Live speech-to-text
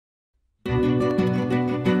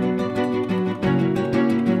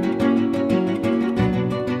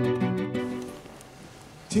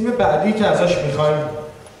تیم بعدی که ازش میخوایم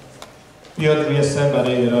بیاد روی سن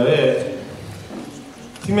برای ارائه،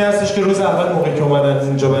 تیمی هستش که روز اول موقعی که اومدن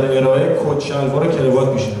اینجا برای ارائه کت شلوار و کراوات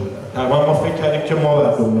پوشیده بودن. تقریبا ما فکر کردیم که ما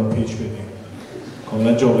باید به اونا پیچ بدیم.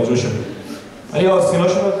 کاملا جابجا شد. ولی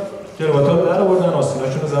آستیناشون رو کراوات‌ها رو در آوردن،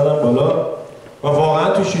 آستیناشون رو زدن بالا و واقعا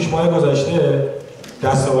تو 6 ماه گذشته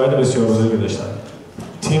دستاورد بسیار بزرگی داشتن.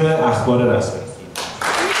 تیم اخبار رسمی.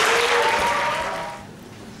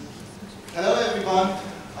 Hello everyone,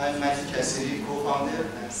 I'm Matthew Cassidy, co-founder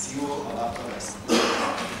and CEO of Akhbar Rasmi.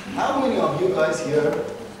 How many of you guys here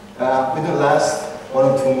within the last 1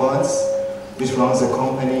 or 2 months which runs a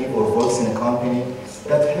company or works in a company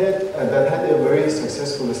that had a very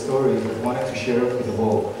successful story that wanted to share with the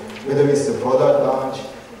world, whether it's the product launch,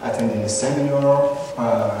 attending a seminar,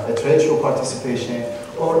 a trade show participation,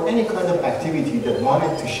 or any kind of activity that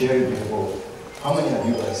wanted to share it with the world? How many of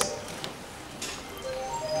you guys?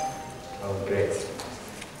 Oh, great.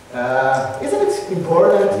 Isn't it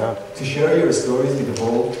important to share your stories with the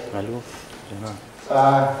world?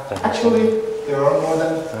 Actually, there are more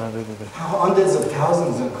than hundreds of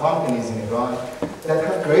thousands of companies in Iran that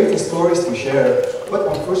have great stories to share, but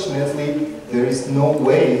unfortunately, there is no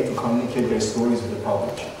way to communicate their stories with the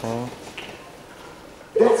public.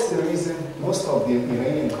 That's the reason most of the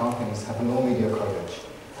Iranian companies have no media coverage.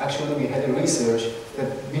 Actually, we had a research that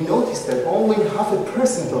we noticed that only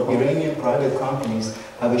 0.5% of Iranian private companies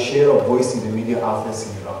have a share of voice in the media outlets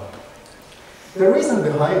in Iran. The reason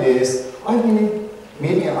behind this, I've been in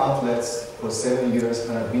media outlets for 7 years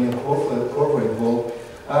and I've been in corporate world.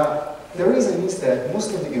 The reason is that most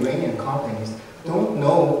of the Iranian companies don't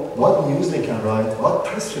know what news they can write, what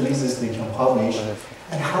press releases they can publish,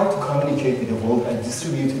 and how to communicate with the world and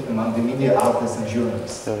distribute it among the media outlets and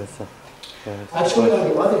journalists. Actually, on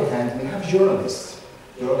the other hand, we have journalists.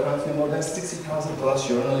 There are currently more than 60,000 plus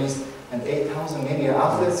journalists and 8,000 media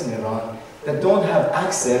outlets in Iran that don't have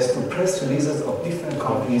access to press releases of different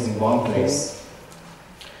companies in one place.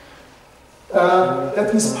 That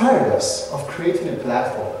inspired us of creating a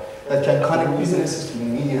platform that can connect businesses to the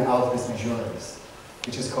media outlets and journalists,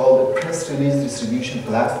 which is called the Press Release Distribution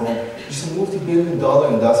Platform, which is a multi-billion-dollar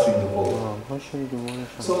industry in the world.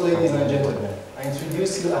 So, ladies and gentlemen, I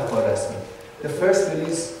introduce you Akhbar Rasmi, the first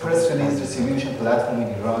press release distribution platform in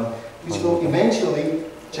Iran, which will eventually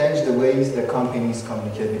change the ways that companies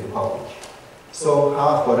communicate with the public. So, how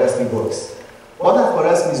Akhbar Rasmi works? What Akhbar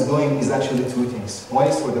Rasmi is doing is actually 2 things. One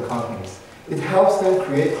is for the companies. It helps them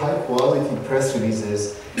create high-quality press releases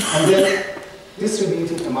and then distribute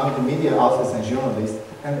it among the media outlets and journalists,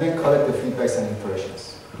 and then collect the feedbacks and impressions.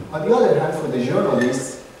 On the other hand, for the journalists,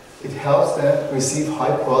 it helps them receive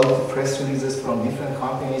high-quality press releases from different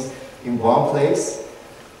companies in one place,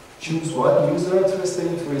 choose what news they're interested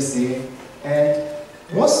in to receive, and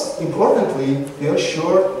most importantly, they are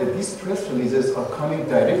sure that these press releases are coming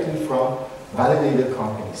directly from validated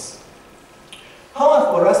companies. How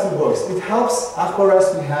Akhbar Rasmi works? It helps Akhbar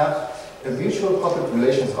Rasmi have a virtual public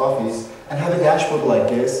relations office and have a dashboard like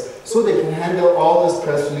this, so they can handle all those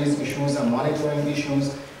press release issues and monitoring issues,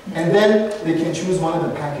 and then they can choose one of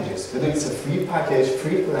the packages, whether it's a free package,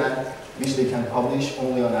 free plan, which they can publish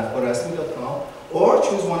only on akhbarrasmi.com, or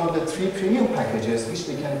choose one of the 3 premium packages, which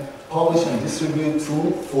they can publish and distribute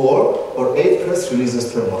 2, 4, or 8 press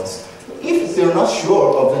releases per month. If they're not sure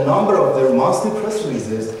of the number of their monthly press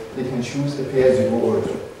releases, they can choose the pay-as-you-go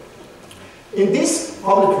order. In this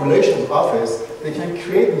public relations office, they can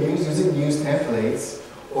create news using news templates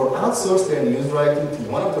or outsource their news writing to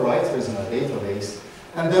one of the writers in a database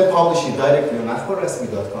and then publish it directly on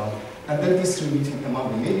akhbarrasmi.com and then distribute it among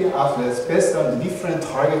the media outlets based on the different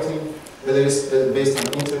targeting, whether it's based on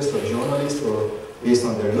interest of journalists or based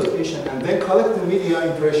on their location, and then collect the media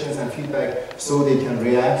impressions and feedback so they can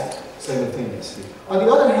react simultaneously. On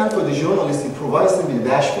the other hand, for the journalists, it provides them with a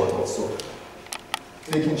dashboard also.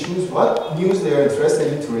 They can choose what news they are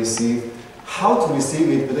interested in to receive, how to receive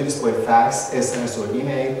it, whether it's by fax, SMS, or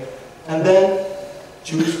email, and then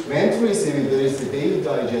choose when to receive it, whether it's a daily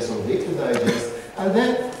digest or weekly digest, and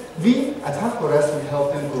then we at Akhbar Rasmi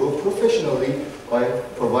help them grow professionally by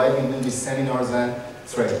providing them with seminars and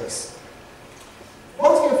trainings.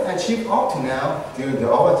 What we have achieved up to now during the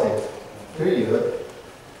Avatech period,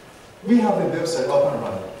 we have the website up and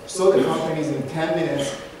running. So the companies in 10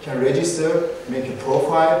 minutes can register, make a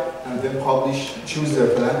profile, and then choose their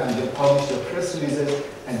plan, and then publish their press releases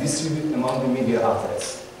and distribute among the media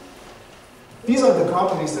outlets. These are the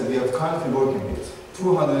companies that we are currently working with.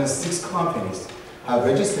 206 companies have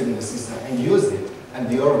registered in the system and used it, and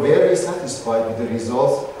they are very satisfied with the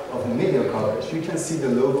results of the media coverage. You can see the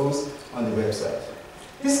logos on the website.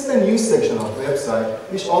 This is the news section of the website,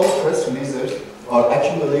 which all the press releases are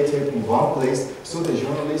accumulated in one place so the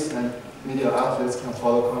journalists and media outlets can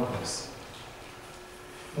follow companies.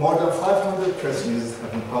 More than 500 press releases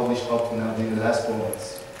have been published up to now in the last 4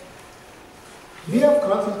 months. We have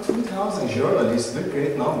currently 2,000 journalists, with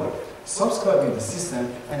great number, subscribing to the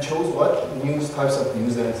system and chose what types of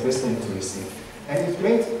news they're interested to receive. And it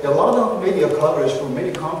made a lot of media coverage for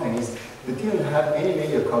many companies that didn't have any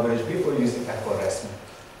media coverage before using Akhbar Rasmi.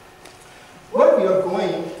 Where we are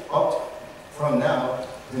going up from now,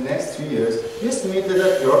 the next 3 years, we estimated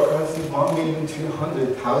that there are currently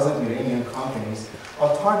 1,300,000 Iranian companies.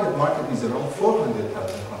 Our target market is around 400,000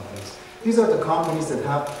 companies. These are the companies that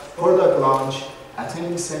have product launch,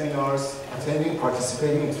 attending seminars,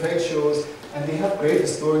 participating in trade shows, and they have great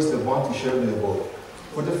stories they want to share with the world.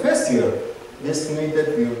 For the first year, we estimate that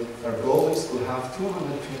our goal is to have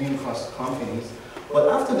 200 premium companies. But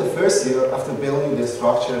after the first year, after building the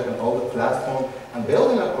structure and all the platform and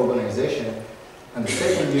building our organization, and the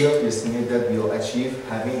second year, we estimate that we will achieve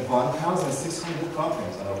having 1,600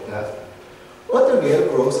 companies on our platform. But the real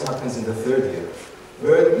growth happens in the third year,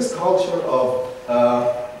 where this culture of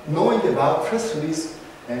knowing about press release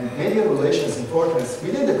and media relations importance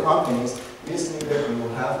within the companies, we estimate that we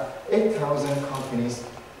will have 8,000 companies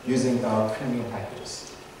using our premium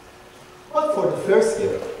packages. But for the first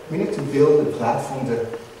year, we need to build a platform that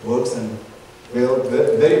works and build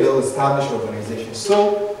very well-established organization.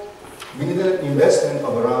 So we need an investment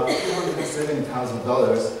of around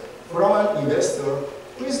 $270,000 from an investor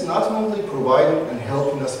who is not only providing and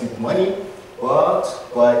helping us with money, but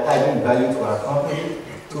by adding value to our company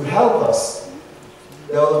to help us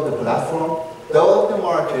develop the platform, develop the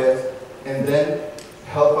market, and then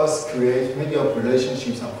help us create media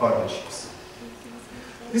relationships and partnerships.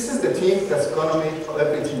 This is the team that's going to make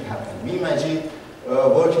everything happen. Me, Majid,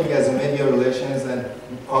 working as a media relations and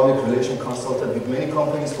public relations consultant with many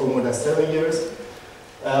companies for more than 7 years.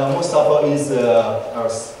 Mustafa is our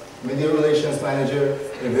media relations manager,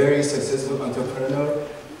 a very successful entrepreneur.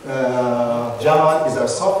 Jahan is our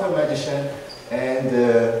software magician, and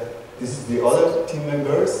this is the other team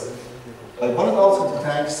members. I wanted also to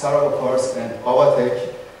thank Sarah Pars and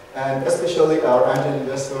Avatech, and especially our angel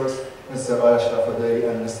investors, Mr. Ayash Rafadari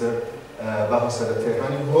and Mr. Bahasada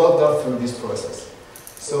Tehrani, who helped us through this process.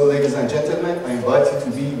 So, ladies and gentlemen, I invite you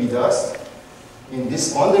to be with us in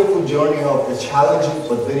this wonderful journey of the challenging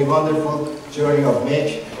but very wonderful journey of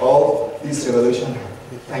make all this revolution happen.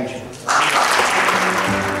 Thank you.